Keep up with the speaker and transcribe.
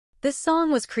This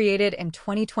song was created in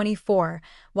 2024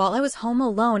 while I was home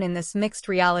alone in this mixed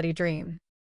reality dream.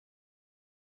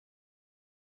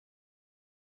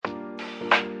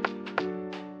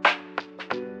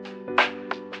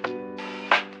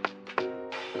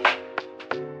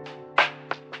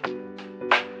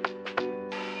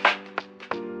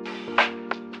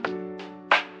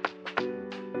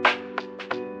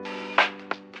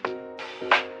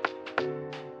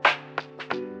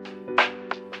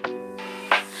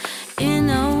 In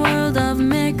a world of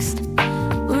mixed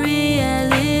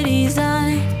realities,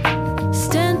 I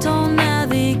stand tall,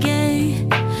 navigate,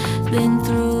 been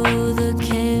through the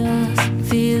chaos,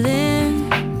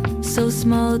 feeling so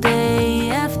small. Day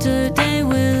after day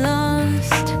we're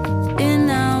lost in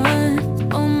our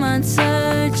own mind,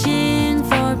 searching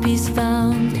for peace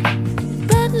found.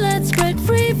 But let's break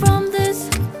free from this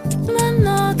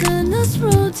monotonous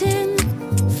routine,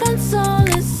 find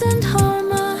solace and harmony.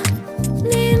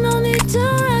 No need to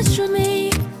rush with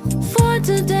me, for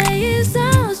today is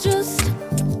ours. Just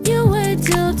you wait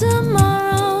till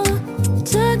tomorrow,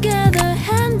 together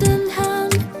hand in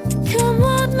hand. Come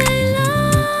what may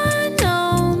lie,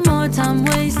 no more time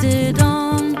wasted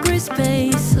on gray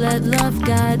space. Let love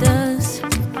guide us,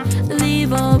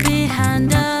 leave all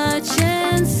behind, a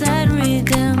chance at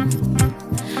redemption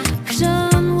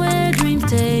where dreams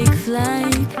take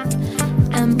flight,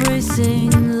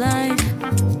 embracing life,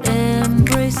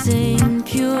 embracing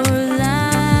pure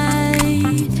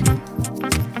light.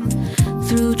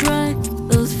 Through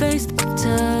trials faced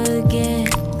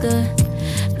together,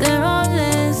 there are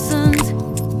lessons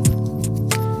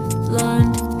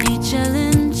learned, each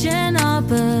challenge and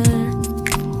opportunity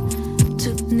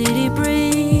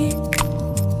breathe.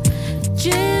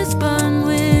 Just burn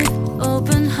with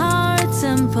open hearts,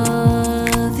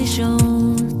 empathy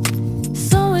shown.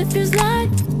 So it feels like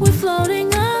we're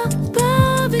floating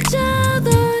above each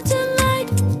other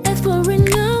tonight, exploring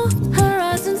new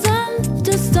horizons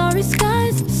under starry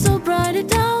skies. So bright it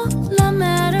down, no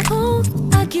matter who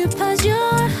occupies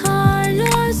your heart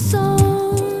or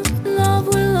soul. Love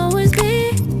will always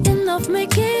be enough,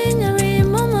 making every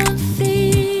moment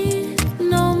feel.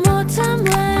 No more time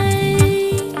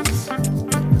waits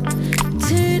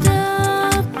to the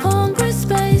hungry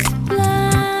space.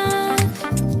 Love,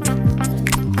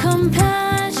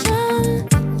 compassion,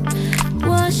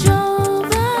 wash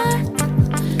over,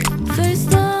 face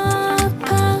the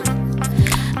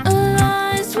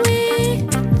paralyzed within.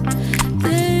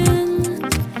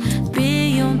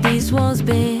 Beyond these walls,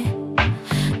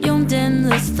 beyond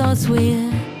endless thoughts, we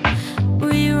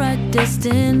rewrite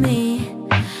destiny,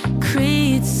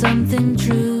 create something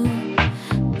true,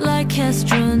 like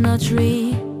astronauts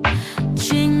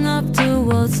reaching up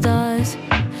toward stars.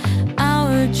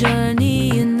 Our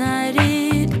journey in